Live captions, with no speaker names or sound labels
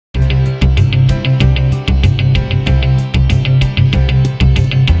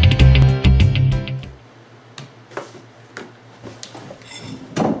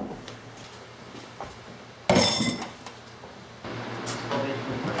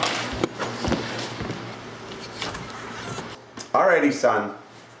Alrighty, son.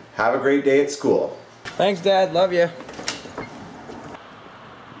 Have a great day at school. Thanks, Dad. Love you.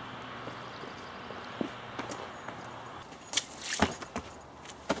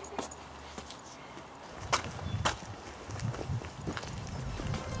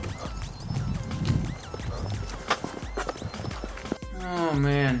 Oh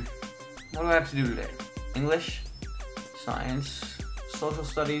man, what do I have to do today? English, science, social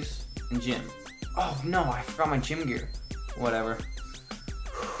studies, and gym. Oh no, I forgot my gym gear. Whatever.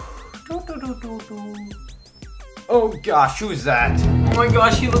 Oh gosh, who is that? Oh my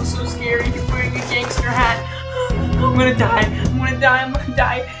gosh, he looks so scary. He's wearing a gangster hat. I'm gonna die. I'm gonna die. I'm gonna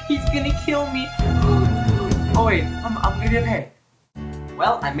die. He's gonna kill me. Oh wait, I'm gonna be okay.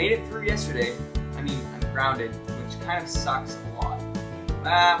 Well, I made it through yesterday. I mean, I'm grounded, which kind of sucks a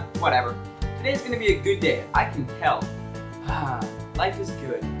lot. Whatever. Today's gonna be a good day. I can tell. Life is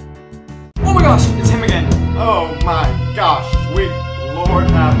good. Oh my gosh, it's him again. Oh my gosh, sweet Lord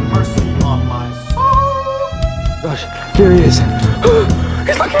have mercy on my soul. Gosh, here he is.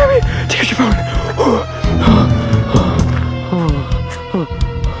 He's looking at me. Take your phone.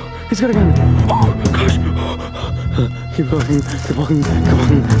 He's got a gun. Oh gosh. Keep walking, keep walking, keep walking, keep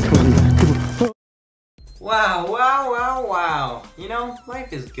walking, keep walking. Wow. You know,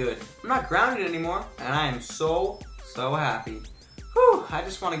 life is good. I'm not grounded anymore, and I am so happy. Whew, I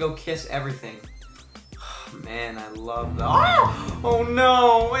just want to go kiss everything. Man, I love the— Oh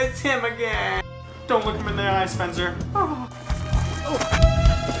no, it's him again. Don't look him in the eye, Spencer.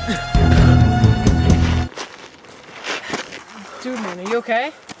 Dude, man, are you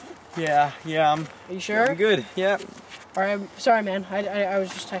okay? Yeah, Are you sure? I'm good, yeah. Alright, sorry, man. I was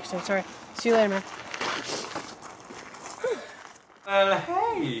just texting. Sorry. See you later, man.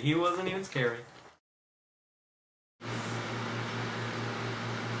 Hey, he wasn't even scary.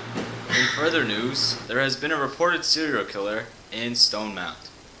 In further news, there has been a reported serial killer in Stone Mount.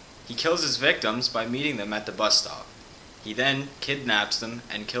 He kills his victims by meeting them at the bus stop. He then kidnaps them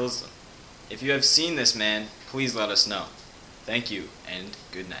and kills them. If you have seen this man, please let us know. Thank you, and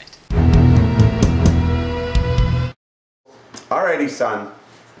good night. Alrighty, son.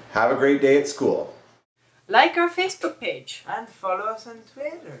 Have a great day at school. Like our Facebook page. And follow us on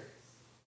Twitter.